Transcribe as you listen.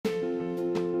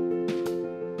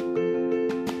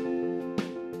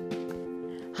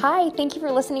Hi, thank you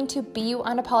for listening to Be You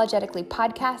Unapologetically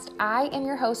podcast. I am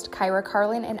your host, Kyra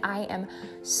Carlin, and I am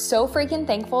so freaking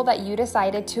thankful that you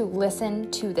decided to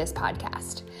listen to this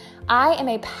podcast. I am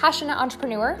a passionate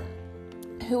entrepreneur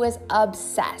who is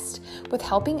obsessed with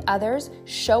helping others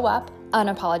show up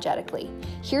unapologetically.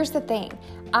 Here's the thing.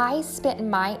 I spent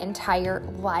my entire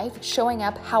life showing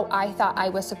up how I thought I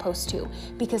was supposed to,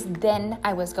 because then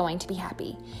I was going to be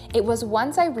happy. It was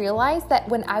once I realized that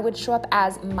when I would show up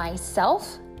as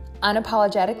myself,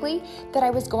 unapologetically, that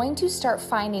I was going to start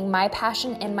finding my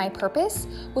passion and my purpose,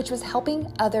 which was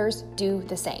helping others do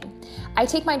the same. I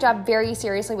take my job very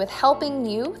seriously with helping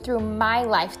you through my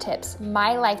life tips,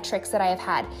 my life tricks that I have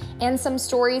had, and some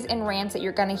stories and rants that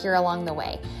you're going to hear along the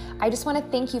way. I just want to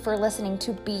thank you for listening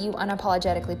to Be You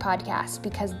Unapologetically podcast,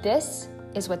 because this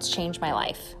is what's changed my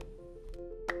life.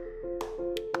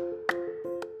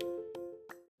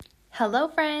 Hello,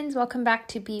 friends. Welcome back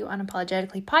to Be You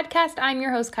Unapologetically podcast. I'm your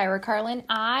host, Kyra Carlin.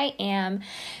 I am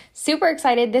super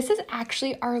excited. This is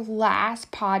actually our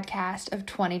last podcast of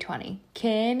 2020.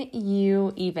 Can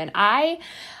you even? I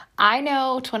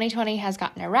know 2020 has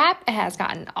gotten a rap. It has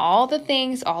gotten all the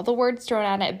things, all the words thrown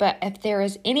at it. But if there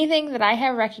is anything that I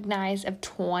have recognized of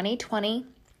 2020,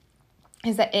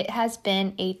 is that it has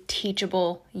been a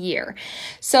teachable year.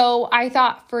 So I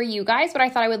thought for you guys, what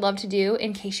I thought I would love to do,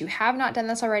 in case you have not done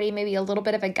this already, maybe a little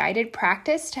bit of a guided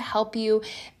practice to help you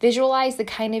visualize the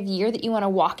kind of year that you want to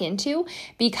walk into.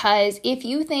 Because if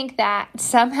you think that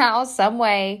somehow, some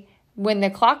way, when the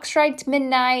clock strikes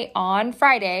midnight on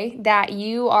Friday, that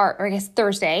you are, or I guess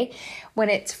Thursday, when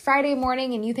it's Friday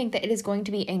morning and you think that it is going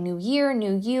to be a new year,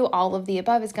 new you, all of the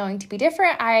above is going to be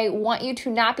different, I want you to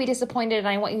not be disappointed, and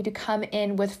I want you to come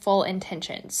in with full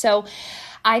intention. So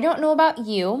I don't know about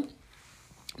you,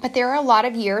 but there are a lot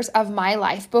of years of my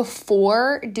life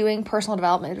before doing personal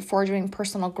development, before doing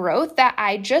personal growth, that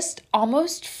I just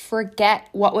almost forget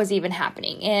what was even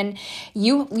happening. And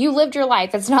you lived your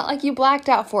life. It's not like you blacked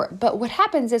out for it. But what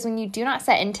happens is when you do not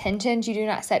set intentions, you do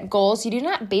not set goals, you do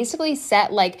not basically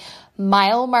set like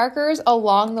mile markers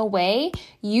along the way,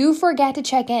 you forget to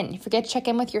check in. You forget to check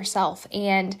in with yourself.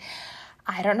 And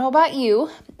I don't know about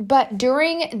you, but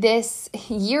during this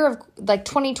year of like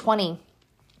 2020,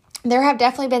 there have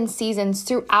definitely been seasons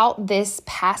throughout this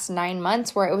past 9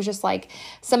 months where it was just like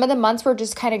some of the months were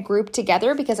just kind of grouped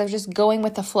together because I was just going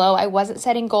with the flow. I wasn't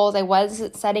setting goals. I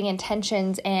wasn't setting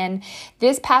intentions. And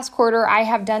this past quarter, I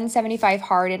have done 75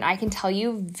 hard, and I can tell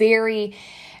you very,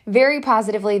 very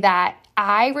positively that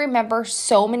I remember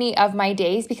so many of my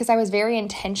days because I was very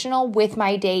intentional with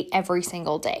my day every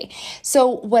single day. So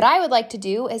what I would like to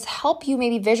do is help you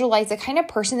maybe visualize the kind of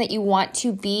person that you want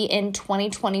to be in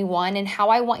 2021, and how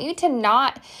I want you to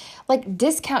not like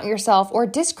discount yourself or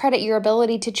discredit your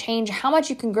ability to change, how much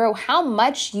you can grow, how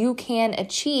much you can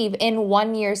achieve in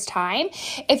 1 year's time.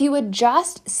 If you would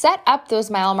just set up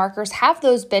those mile markers, have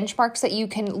those benchmarks that you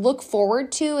can look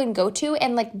forward to and go to,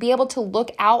 and like be able to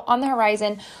look out on the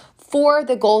horizon for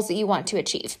the goals that you want to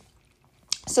achieve.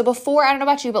 So before, I don't know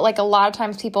about you, but like a lot of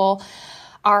times people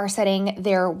are setting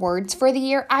their words for the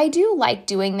year. I do like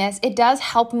doing this. It does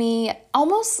help me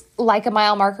almost like a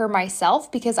mile marker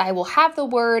myself, because I will have the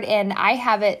word and I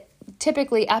have it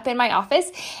typically up in my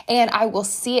office, and I will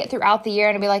see it throughout the year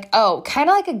and be like, oh,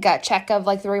 kind of like a gut check of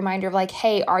like the reminder of like,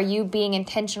 hey, are you being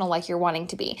intentional like you're wanting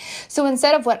to be? So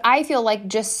instead of what I feel like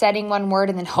just setting one word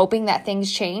and then hoping that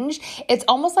things change, it's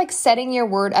almost like setting your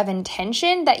word of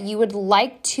intention that you would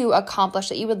like to accomplish,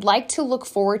 that you would like to look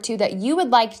forward to, that you would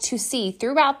like to see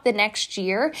throughout the next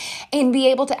year, and be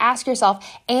able to ask yourself,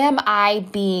 am I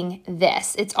being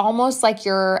this? It's almost like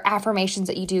your affirmations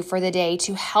that you do for the day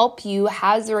to help you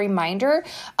as a reminder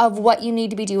of what you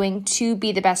need to be doing to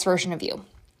be the best version of you.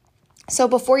 So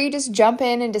before you just jump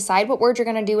in and decide what word you're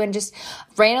going to do and just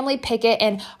randomly pick it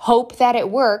and hope that it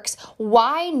works,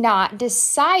 why not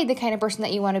decide the kind of person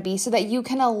that you want to be so that you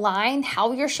can align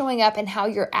how you're showing up and how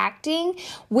you're acting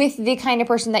with the kind of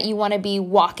person that you want to be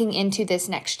walking into this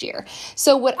next year?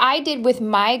 So what I did with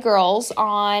my girls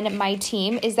on my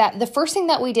team is that the first thing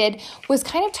that we did was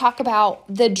kind of talk about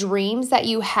the dreams that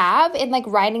you have and like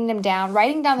writing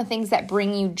down the things that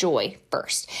bring you joy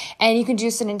first. And you can do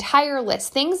just an entire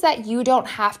list, things that you don't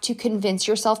have to convince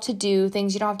yourself to do,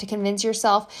 things you don't have to convince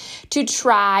yourself to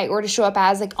try or to show up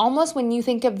as. Like almost when you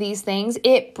think of these things,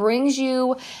 it brings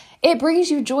you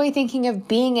joy thinking of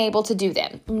being able to do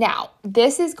them. Now,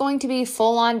 this is going to be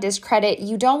full on discredit.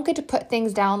 You don't get to put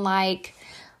things down like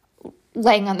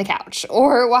laying on the couch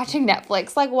or watching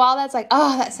Netflix. Like, while that's like,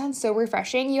 oh, that sounds so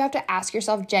refreshing, you have to ask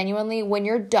yourself genuinely, when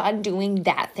you're done doing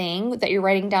that thing that you're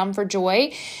writing down for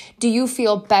joy, do you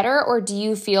feel better or do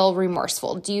you feel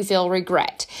remorseful? Do you feel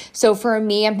regret? So for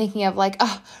me, I'm thinking of like,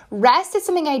 rest is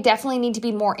something I definitely need to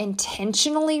be more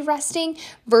intentionally resting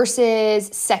versus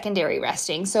secondary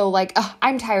resting. So like,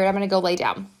 I'm tired, I'm going to go lay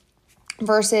down.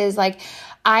 Versus like,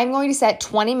 I'm going to set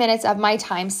 20 minutes of my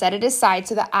time, set it aside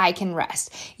so that I can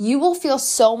rest. You will feel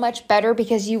so much better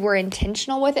because you were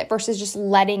intentional with it versus just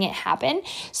letting it happen.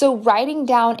 So writing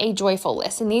down a joyful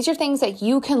list. And these are things that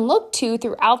you can look to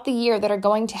throughout the year that are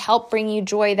going to help bring you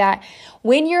joy, that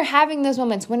when you're having those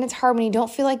moments, when it's hard, when you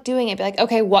don't feel like doing it, be like,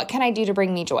 okay, what can I do to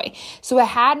bring me joy? So I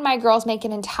had my girls make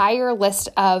an entire list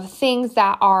of things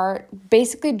that are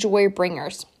basically joy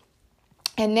bringers.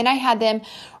 And then I had them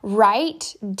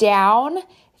write down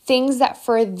things that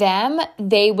for them,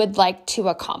 they would like to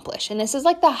accomplish. And this is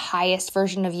like the highest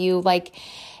version of you. Like,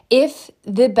 if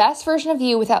the best version of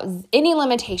you without any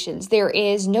limitations, there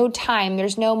is no time,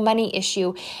 there's no money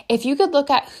issue. If you could look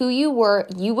at who you were,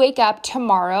 you wake up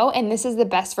tomorrow and this is the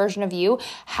best version of you,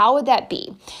 how would that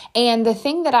be? And the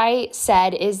thing that I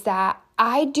said is that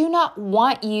I do not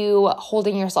want you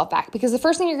holding yourself back, because the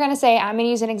first thing you're going to say, I'm going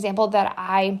to use an example that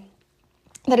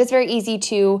is very easy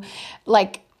to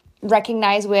like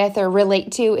recognize with or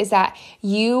relate to, is that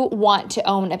you want to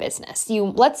own a business.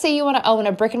 Let's say you want to own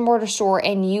a brick and mortar store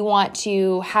and you want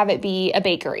to have it be a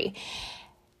bakery.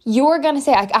 You're going to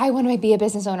say, like, I want to be a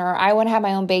business owner, or I want to have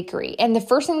my own bakery. And the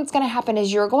first thing that's going to happen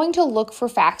is you're going to look for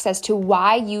facts as to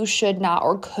why you should not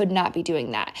or could not be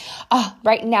doing that.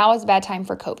 Right now is a bad time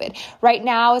for COVID. Right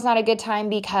now is not a good time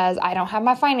because I don't have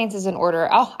my finances in order.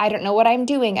 I don't know what I'm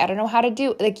doing. I don't know how to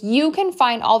do. Like, you can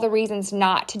find all the reasons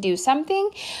not to do something,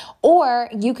 or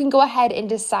you can go ahead and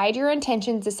decide your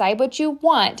intentions, decide what you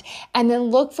want, and then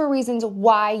look for reasons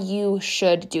why you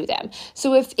should do them.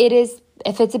 So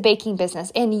if it's a baking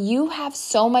business and you have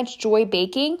so much joy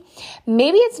baking,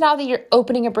 maybe it's not that you're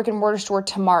opening a brick and mortar store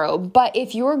tomorrow, but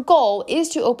if your goal is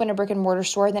to open a brick and mortar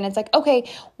store, then it's like, okay,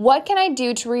 what can I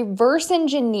do to reverse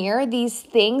engineer these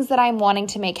things that I'm wanting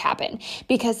to make happen?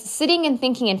 Because sitting and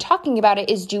thinking and talking about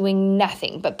it is doing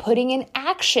nothing, but putting in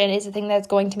action is the thing that's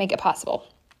going to make it possible.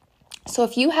 So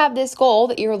if you have this goal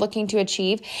that you're looking to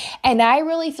achieve, and I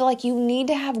really feel like you need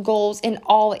to have goals in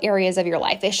all areas of your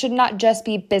life. It should not just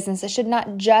be business. It should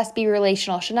not just be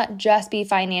relational. It should not just be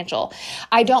financial.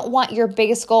 I don't want your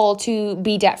biggest goal to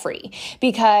be debt-free,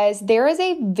 because there is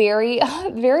a very,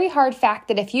 very hard fact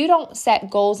that if you don't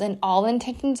set goals in all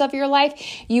intentions of your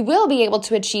life, you will be able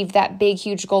to achieve that big,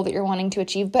 huge goal that you're wanting to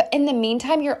achieve. But in the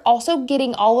meantime, you're also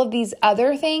getting all of these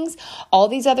other things, all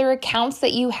these other accounts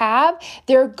that you have,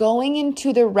 they're going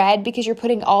into the red because you're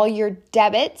putting all your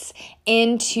debits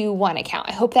into one account.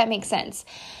 I hope that makes sense.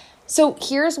 So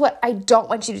here's what I don't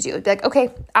want you to do. Be like, okay,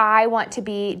 I want to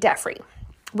be debt-free,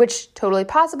 which totally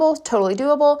possible, totally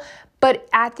doable, but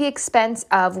at the expense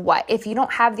of what? If you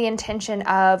don't have the intention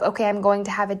of, okay, I'm going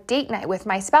to have a date night with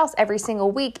my spouse every single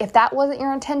week, if that wasn't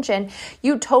your intention,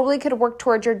 you totally could work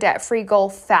towards your debt-free goal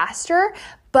faster,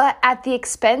 but at the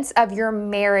expense of your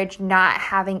marriage not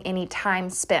having any time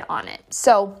spent on it.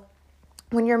 So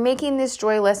when you're making this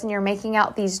joy list and you're making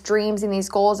out these dreams and these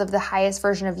goals of the highest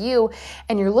version of you,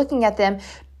 and you're looking at them,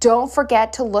 don't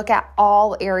forget to look at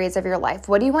all areas of your life.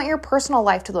 What do you want your personal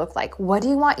life to look like? What do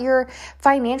you want your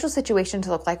financial situation to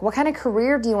look like? What kind of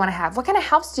career do you want to have? What kind of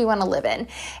house do you want to live in?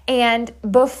 And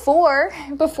before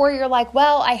you're like,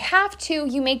 well, I have to,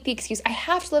 you make the excuse, I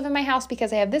have to live in my house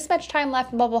because I have this much time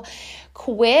left, blah, blah, blah.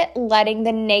 Quit letting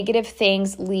the negative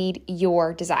things lead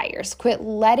your desires. Quit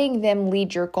letting them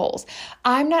lead your goals.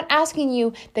 I'm not asking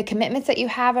you the commitments that you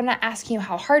have. I'm not asking you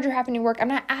how hard you're having to work. I'm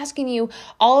not asking you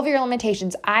all of your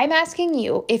limitations. I'm asking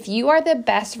you, if you are the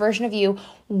best version of you,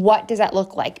 what does that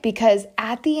look like? Because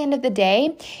at the end of the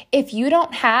day, if you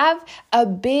don't have a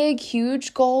big,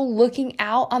 huge goal looking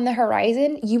out on the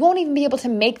horizon, you won't even be able to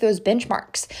make those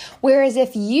benchmarks. Whereas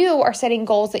if you are setting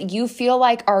goals that you feel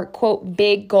like are, quote,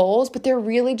 big goals, but they're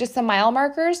really just the mile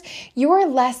markers, you are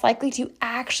less likely to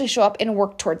actually show up and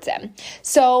work towards them.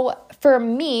 So for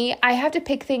me, I have to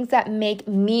pick things that make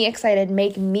me excited,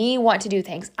 make me want to do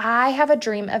things. I have a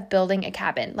dream of building a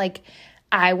cabin.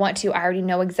 I already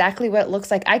know exactly what it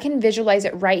looks like. I can visualize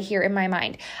it right here in my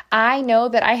mind. I know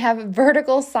that I have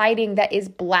vertical siding that is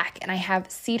black, and I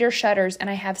have cedar shutters, and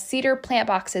I have cedar plant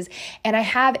boxes, and I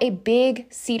have a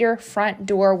big cedar front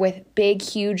door with big,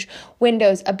 huge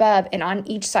windows above and on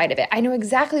each side of it. I know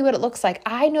exactly what it looks like.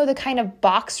 I know the kind of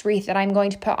box wreath that I'm going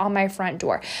to put on my front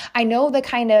door. I know the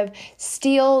kind of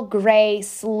steel gray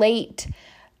slate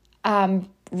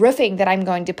roofing that I'm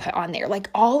going to put on there. Like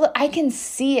I can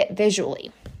see it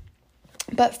visually.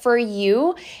 But for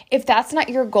you, if that's not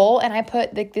your goal and I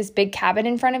put like this big cabin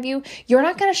in front of you, you're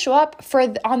not going to show up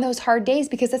on those hard days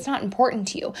because that's not important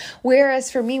to you. Whereas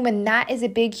for me, when that is a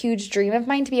big, huge dream of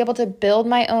mine to be able to build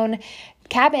my own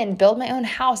cabin, build my own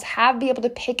house, be able to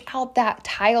pick out that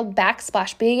tiled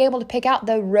backsplash, being able to pick out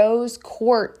the rose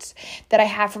quartz that I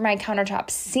have for my countertop,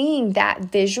 seeing that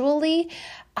visually,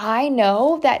 I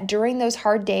know that during those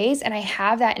hard days, and I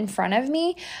have that in front of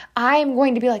me, I'm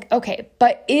going to be like, okay,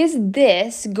 but is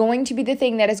this going to be the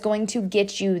thing that is going to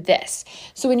get you this?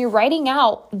 So when you're writing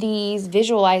out these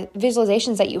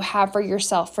visualizations that you have for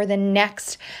yourself for the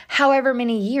next however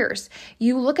many years,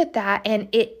 you look at that and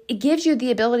it gives you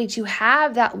the ability to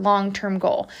have that long-term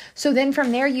goal. So then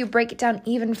from there, you break it down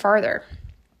even farther.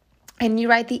 And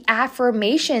you write the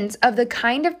affirmations of the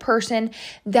kind of person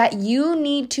that you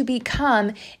need to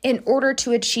become in order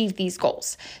to achieve these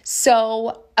goals.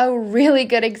 So a really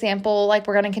good example, like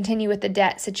we're going to continue with the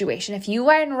debt situation. If you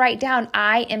want to write down,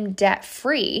 I am debt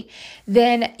free,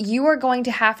 then you are going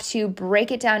to have to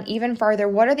break it down even farther.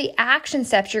 What are the action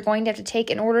steps you're going to have to take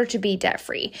in order to be debt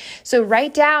free? So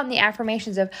write down the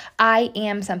affirmations of I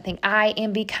am something, I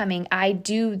am becoming, I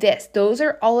do this. Those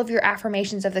are all of your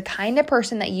affirmations of the kind of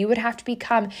person that you would have to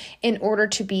become in order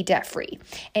to be debt free.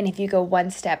 And if you go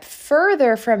one step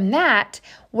further from that,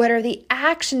 what are the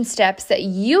action steps that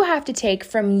you have to take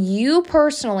from you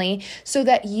personally so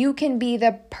that you can be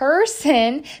the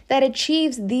person that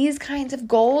achieves these kinds of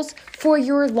goals for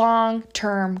your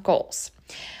long-term goals?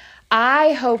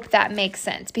 I hope that makes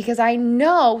sense because I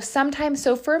know sometimes,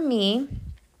 so for me,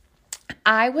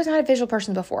 I was not a visual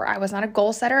person before. I was not a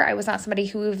goal setter. I was not somebody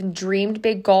who even dreamed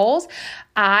big goals.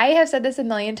 I have said this a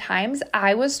million times.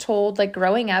 I was told, like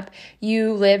growing up,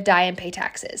 you live, die, and pay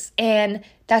taxes. And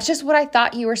that's just what I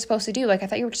thought you were supposed to do. Like I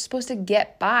thought you were just supposed to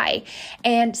get by.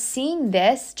 And seeing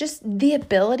this, just the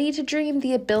ability to dream,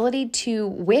 the ability to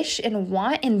wish and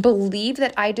want and believe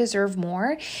that I deserve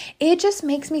more, it just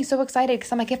makes me so excited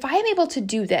because I'm like, if I am able to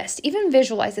do this, even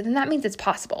visualize it, then that means it's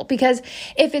possible. Because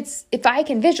if I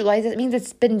can visualize it, it means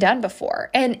it's been done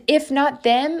before. And if not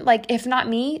them, like if not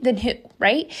me, then who,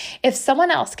 right? If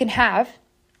someone else can have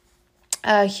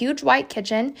a huge white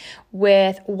kitchen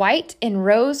with white and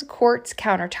rose quartz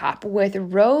countertop with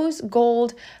rose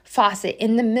gold faucet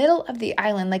in the middle of the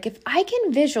island. Like if I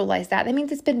can visualize that, that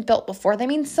means it's been built before. That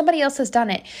means somebody else has done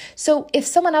it. So if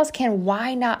someone else can,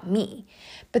 why not me?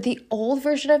 But the old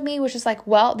version of me was just like,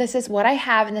 well, this is what I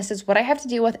have and this is what I have to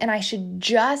deal with. And I should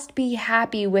just be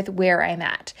happy with where I'm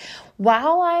at.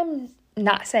 While I'm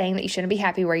not saying that you shouldn't be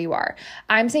happy where you are.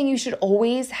 I'm saying you should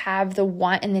always have the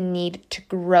want and the need to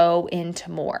grow into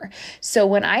more. So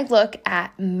when I look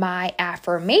at my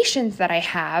affirmations that I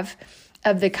have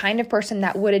of the kind of person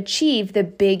that would achieve the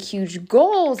big, huge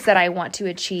goals that I want to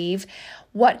achieve,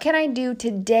 what can I do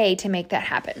today to make that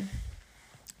happen?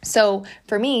 So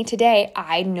for me today,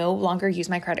 I no longer use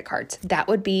my credit cards. That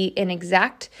would be an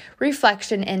exact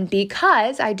reflection. And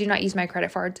because I do not use my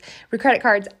credit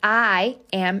cards, I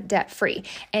am debt free.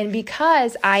 And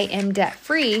because I am debt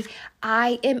free,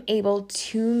 I am able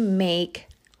to make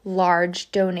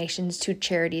large donations to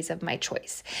charities of my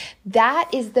choice. That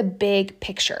is the big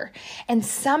picture. And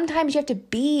sometimes you have to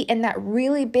be in that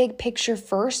really big picture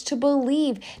first to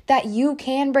believe that you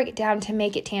can break it down to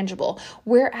make it tangible.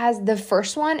 Whereas the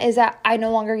first one is that I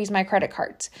no longer use my credit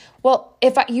cards. Well,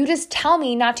 if you just tell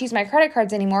me not to use my credit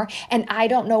cards anymore and I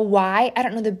don't know why, I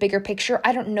don't know the bigger picture,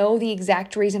 I don't know the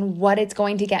exact reason what it's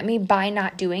going to get me by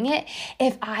not doing it,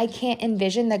 if I can't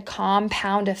envision the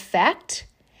compound effect,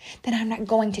 then I'm not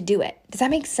going to do it. Does that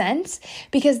make sense?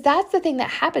 Because that's the thing that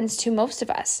happens to most of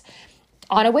us.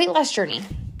 On a weight loss journey,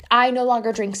 I no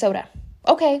longer drink soda.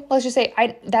 Okay, let's just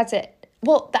say that's it.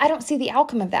 Well, I don't see the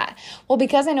outcome of that. Well,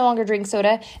 because I no longer drink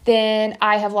soda, then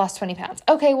I have lost 20 pounds.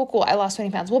 Okay, well, cool. I lost 20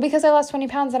 pounds. Well, because I lost 20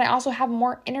 pounds, then I also have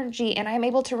more energy and I'm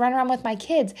able to run around with my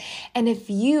kids. And if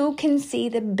you can see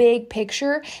the big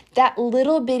picture, that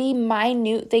little bitty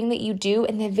minute thing that you do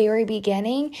in the very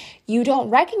beginning, you don't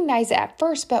recognize it at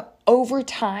first, but over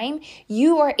time,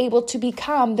 you are able to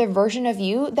become the version of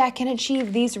you that can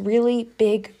achieve these really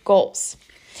big goals.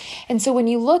 And so when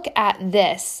you look at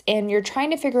this and you're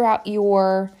trying to figure out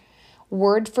your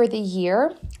word for the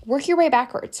year, work your way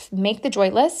backwards. Make the joy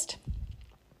list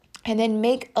and then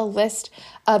make a list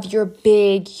of your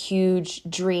big, huge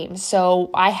dreams. So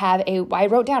I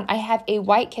wrote down, I have a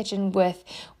white kitchen with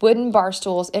wooden bar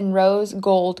stools and rose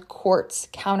gold quartz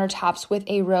countertops with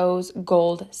a rose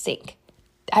gold sink.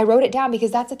 I wrote it down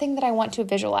because that's the thing that I want to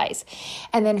visualize.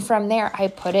 And then from there, I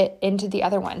put it into the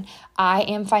other one. I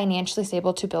am financially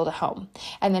stable to build a home.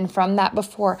 And then from that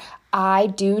before, I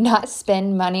do not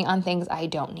spend money on things I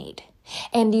don't need.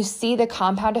 And you see the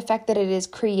compound effect that it is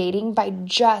creating by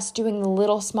just doing the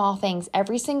little small things.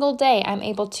 Every single day, I'm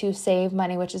able to save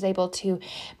money, which is able to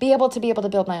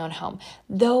build my own home.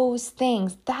 Those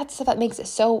things, that's stuff that makes it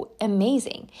so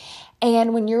amazing.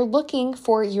 And when you're looking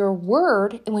for your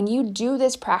word, and when you do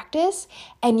this practice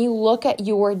and you look at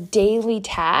your daily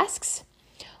tasks,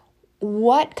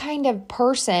 what kind of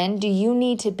person do you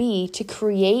need to be to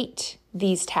create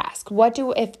these tasks?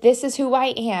 If this is who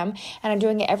I am and I'm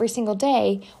doing it every single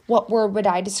day, what word would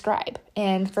I describe?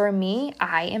 And for me,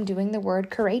 I am doing the word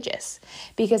courageous,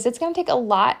 because it's going to take a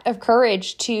lot of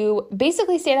courage to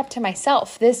basically stand up to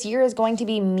myself. This year is going to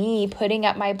be me putting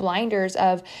up my blinders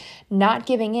of not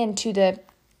giving in to the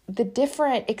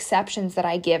different exceptions that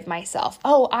I give myself.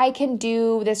 Oh, I can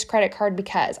do this credit card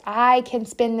because I can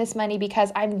spend this money because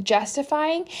I'm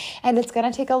justifying. And it's going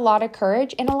to take a lot of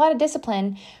courage and a lot of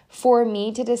discipline for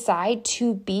me to decide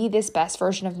to be this best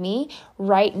version of me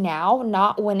right now,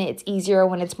 not when it's easier,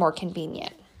 when it's more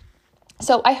convenient.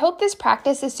 So I hope this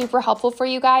practice is super helpful for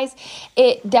you guys.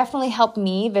 It definitely helped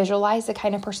me visualize the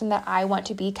kind of person that I want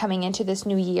to be coming into this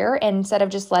new year. And instead of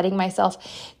just letting myself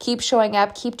keep showing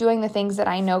up, keep doing the things that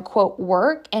I know, quote,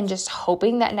 work, and just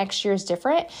hoping that next year is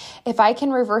different, if I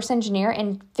can reverse engineer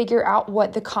and figure out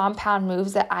what the compound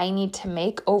moves that I need to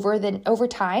make over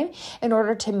time in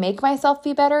order to make myself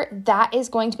be better, that is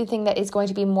going to be the thing that is going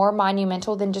to be more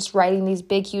monumental than just writing these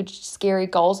big, huge, scary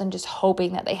goals and just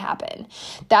hoping that they happen.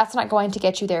 That's not going to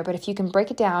get you there. But if you can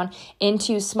break it down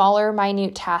into smaller,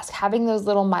 minute tasks, having those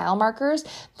little mile markers,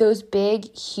 those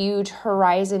big, huge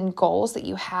horizon goals that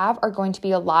you have are going to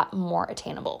be a lot more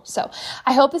attainable. So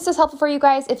I hope this is helpful for you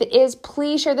guys. If it is,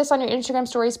 please share this on your Instagram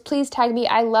stories. Please tag me.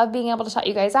 I love being able to shout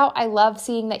you guys out. I love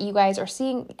seeing that you guys are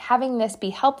having this be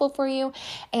helpful for you.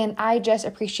 And I just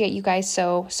appreciate you guys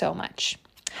so, so much.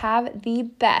 Have the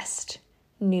best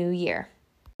new year.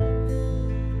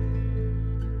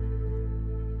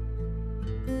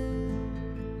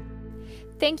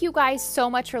 Thank you guys so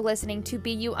much for listening to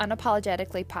Be You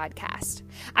Unapologetically podcast.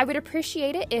 I would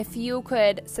appreciate it if you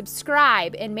could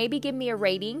subscribe and maybe give me a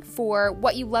rating for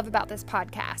what you love about this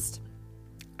podcast.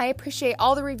 I appreciate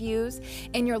all the reviews,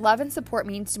 and your love and support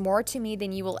means more to me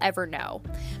than you will ever know.